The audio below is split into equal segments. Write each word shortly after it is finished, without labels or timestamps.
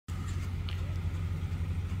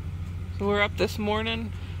We're up this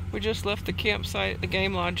morning. We just left the campsite, the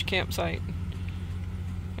game lodge campsite.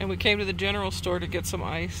 And we came to the general store to get some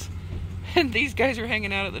ice. And these guys are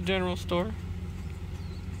hanging out at the general store.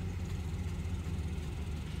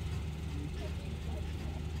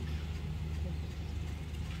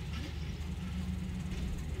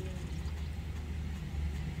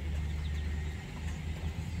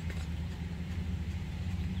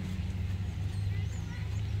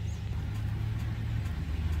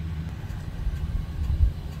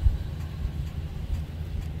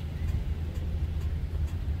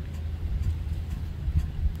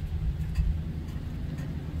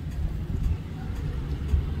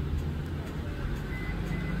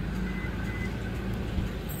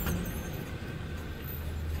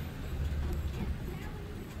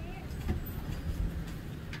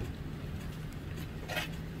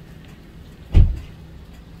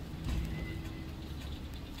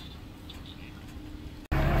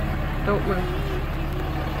 Don't move.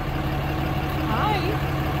 Hi.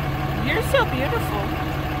 You're so beautiful.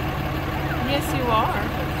 Yes, you are.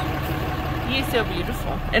 You're so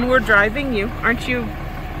beautiful. And we're driving you. Aren't you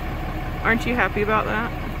happy about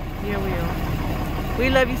that? Yeah, we are. We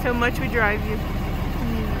love you so much we drive you.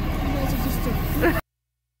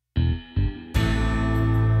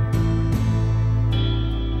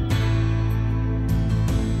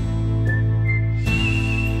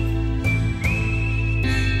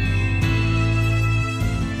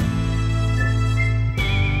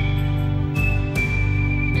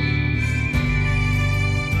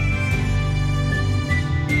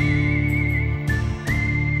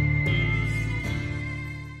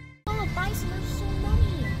 Bison, there's so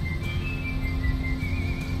many.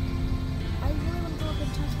 I really want to go up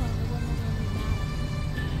and touch one, but when I'm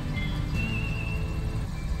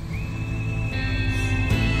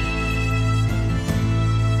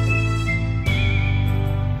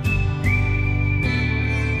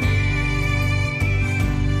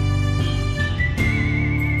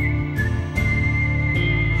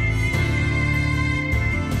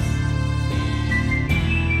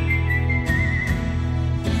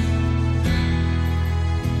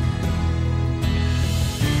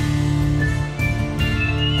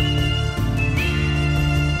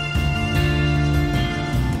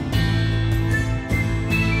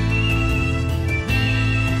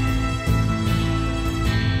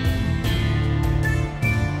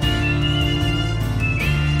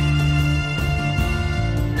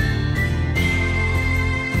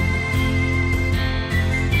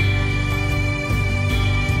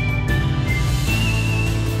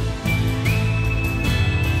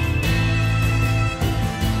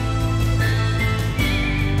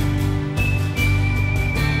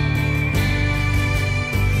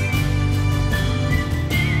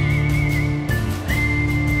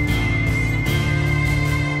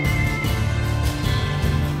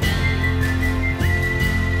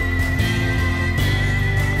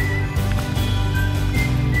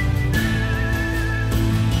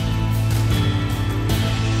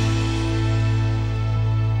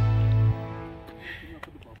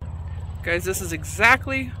Guys, this is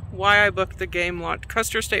exactly why I booked the game lodge,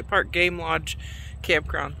 Custer State Park Game Lodge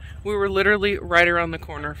Campground. We were literally right around the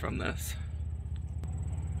corner from this.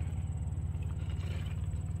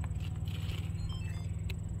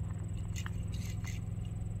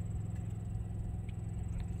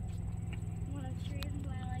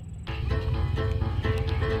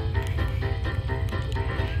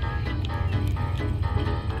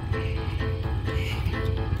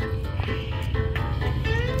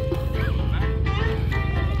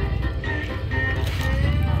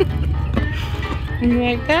 You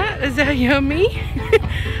like that? Is that yummy?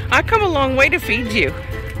 I come a long way to feed you.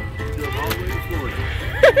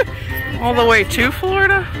 All the way to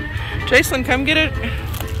Florida? Jason, come get it.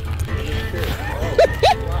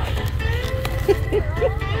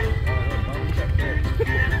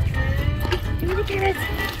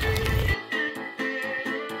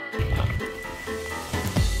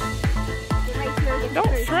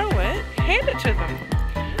 Don't throw it. Hand it to them.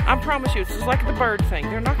 I promise you, it's just like the bird thing.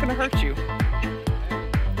 They're not going to hurt you.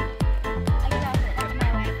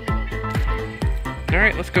 All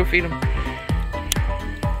right, let's go feed them.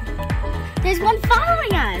 There's one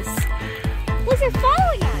following us. Look, it's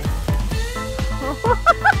following us.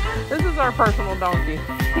 This is our personal donkey.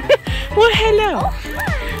 Well, hello. Oh,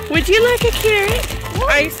 hi. Would you like a carrot?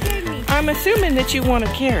 Whoa, you scared me. I'm assuming that you want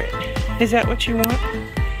a carrot. Is that what you want?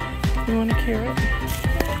 You want a carrot?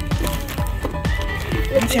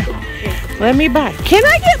 Let me buy. Can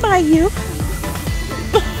I get by you?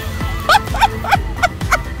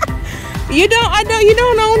 You don't, I know you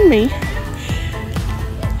don't own me.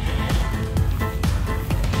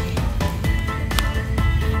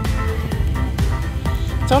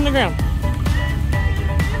 On the ground.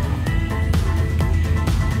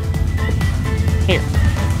 Here,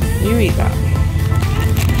 you eat that.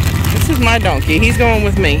 This is my donkey. He's going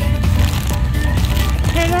with me.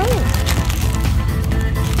 Hello.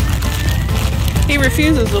 He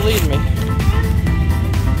refuses to leave me.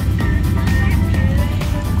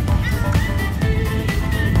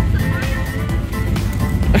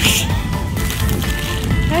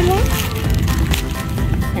 Hello.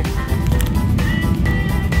 Here.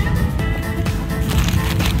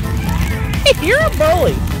 You're a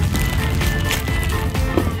bully.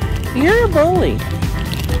 You're a bully.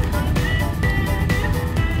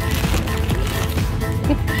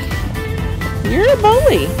 You're a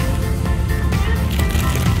bully.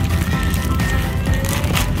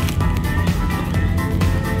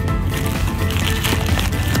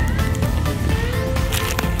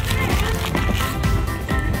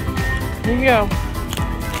 Here you go.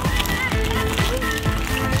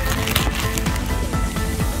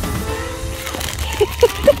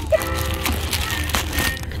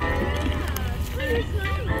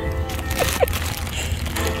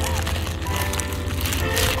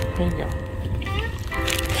 There you go.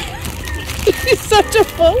 He's such a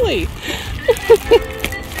bully.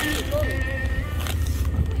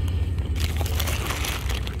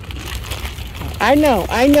 I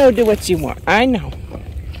know, do what you want. I know.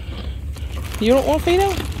 You don't want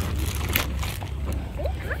Fido?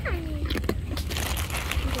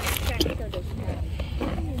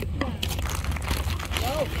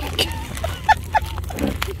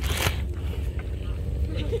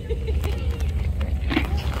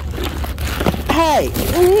 Hey,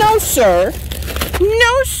 no sir.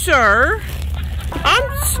 No sir. I'm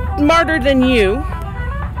smarter than you.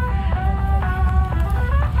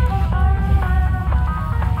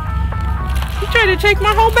 You tried to take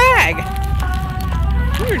my whole bag.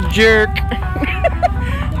 You're a jerk. I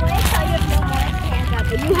tell you no more Canva,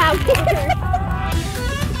 but you have more.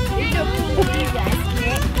 You're no fool, you guys,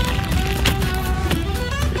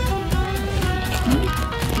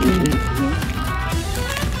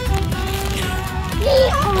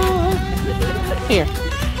 Here,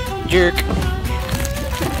 jerk.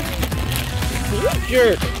 You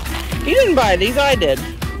jerk. He didn't buy these, I did.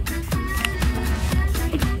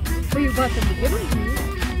 Well, you bought them to give them to me.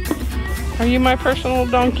 Are you my personal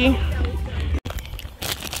donkey?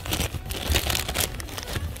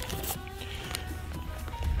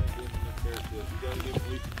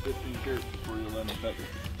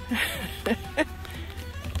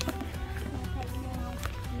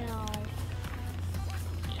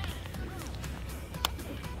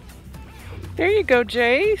 There you go,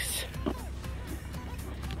 Jace.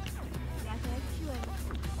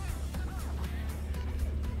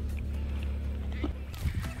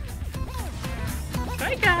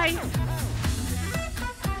 Hi, guys.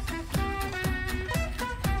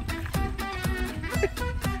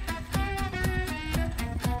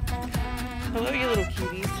 Hello, you little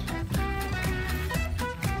cuties.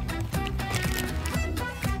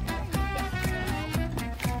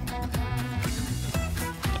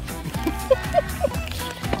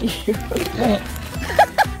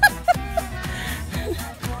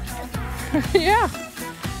 Yeah,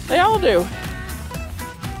 they all do.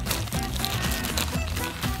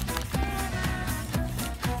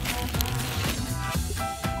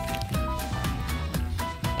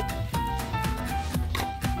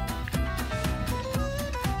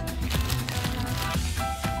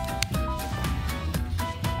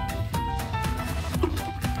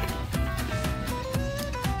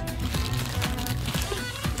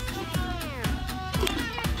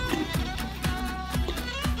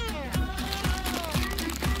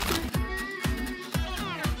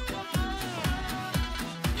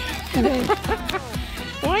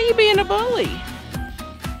 Why are you being a bully?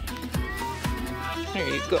 There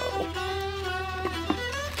you go.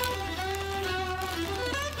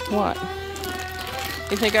 What?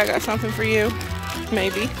 You think I got something for you?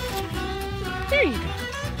 Maybe. There you go.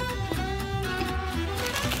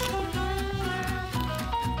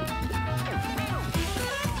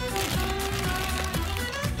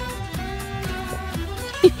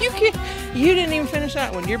 You didn't even finish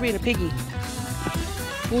that one. You're being a piggy.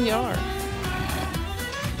 You are.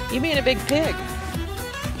 You being a big pig.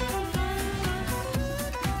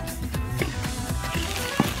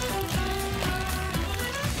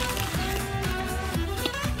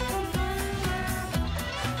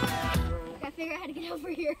 Gotta figure out how to get over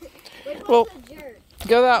here. Well,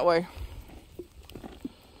 go that way.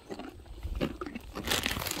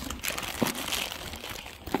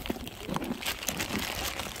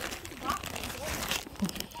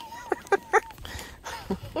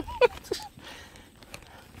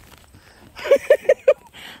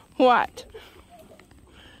 What?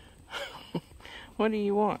 What do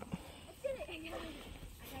you want?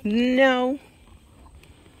 No.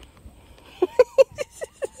 Is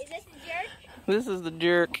this the jerk? This is the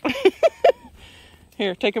jerk.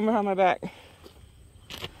 Here, take him behind my back.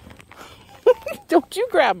 Don't you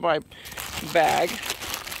grab my bag.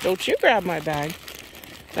 Don't you grab my bag.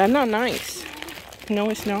 That's not nice.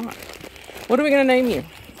 No, it's not. What are we going to name you?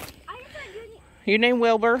 Your name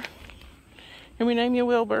Wilbur? Can we name you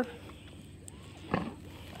Wilbur?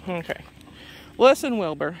 Okay. Listen,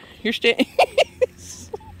 Wilbur. You're staying.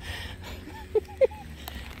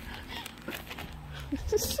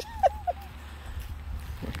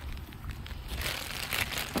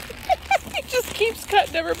 He just keeps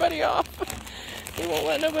cutting everybody off. He won't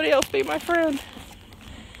let nobody else be my friend.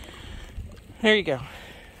 There you go.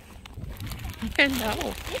 I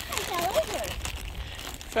know. This one fell over.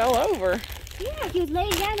 Fell over? Yeah, he was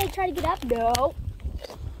laying down and tried to get up. No.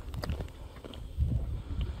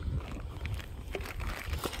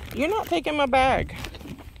 You're not taking my bag.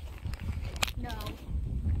 No.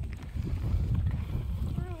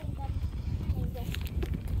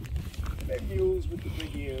 They're mules with the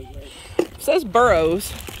big ears, right? It says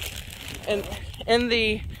Burros, and in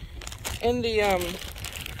the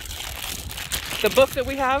book that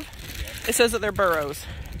we have, it says that they're Burros.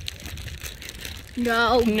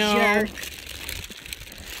 No. No. Jerk.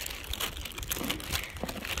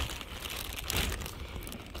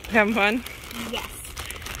 Having fun? Yes.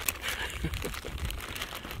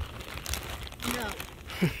 No.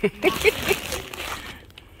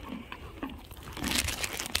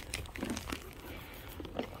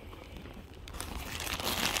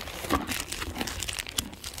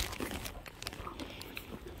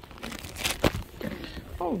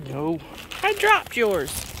 Oh no. I dropped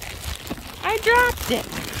yours. I dropped it.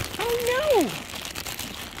 Oh no.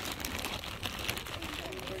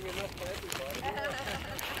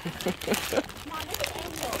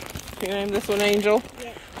 You name this one Angel?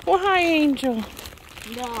 Yes. Well, hi Angel.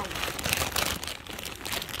 No.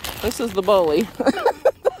 This is the bully.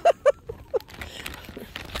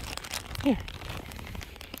 Here.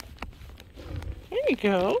 There you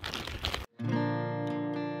go.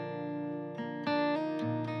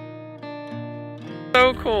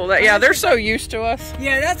 So cool. That, yeah, they're so used to us.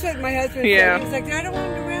 Yeah, that's what my husband Yeah. said. He was like, I don't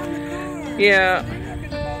want them around the car. Yeah. They're not going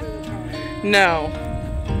to bother the car. No.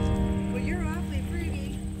 Well, you're awfully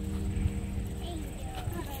pretty.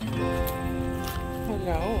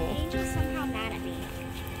 Hello. Angel's somehow mad at me.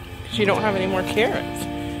 Because you don't have any more carrots.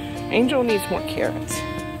 Angel needs more carrots.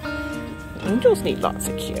 Angels need lots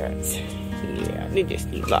of carrots. Yeah, they just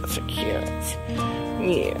need lots of carrots.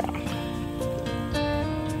 Yeah.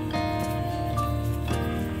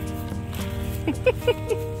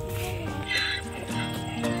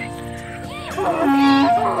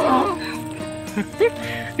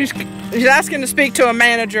 He's asking to speak to a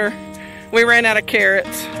manager. We ran out of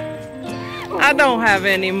carrots. I don't have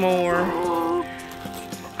any more.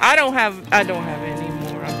 I don't have any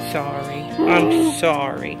more. I'm sorry. I'm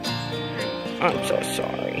sorry. I'm so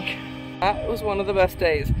sorry. That was one of the best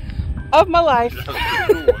days of my life. That was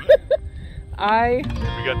pretty cool, wasn't it?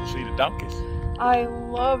 We got to see the donkeys. I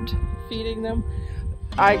loved feeding them.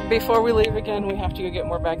 Before we leave again, we have to go get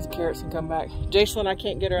more bags of carrots and come back. Jacelyn, I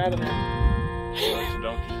can't get her out of there. That's the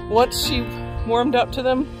donkey. Once she warmed up to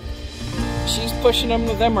them, she's pushing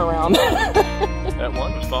them around. That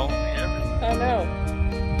one was following me everywhere. I know.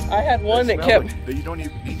 I had one that kept... But you don't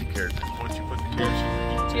even eat the carrots. Once you put the carrots in,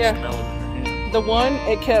 you can Yeah. smell it in your hand. The one,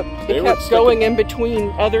 it kept They were going in between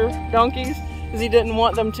other donkeys because he didn't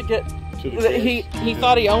want them to get... To the carrots? He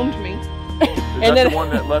thought he owned me. Is and that then the one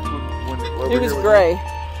that left when over it was here with gray. me?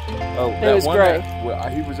 Oh, It that was one gray. that, well,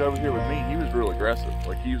 he was over here with me. He was real aggressive.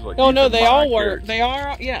 Like he was like. Oh "These no, are they my all were. carrots." They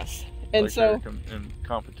are, yes. And Like so... they're in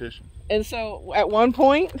competition. And so at one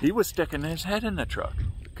point... He was sticking his head in the truck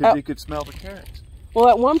because he could smell the carrots. Well,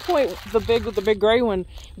 at one point, the big gray one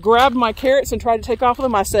grabbed my carrots and tried to take off with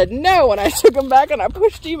them. I said no, and I took them back and I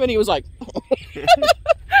pushed him, and he was like,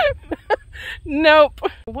 "Nope."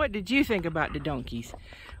 What did you think about the donkeys?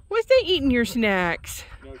 Was they eating your snacks?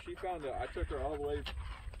 No, she found out. I took her all the way.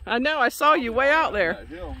 I know. I saw you way out there. That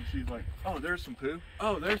hill, and she's like, "Oh, there's some poo.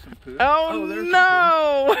 Oh, there's some poo. Oh there's some poo."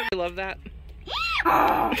 no! I love that.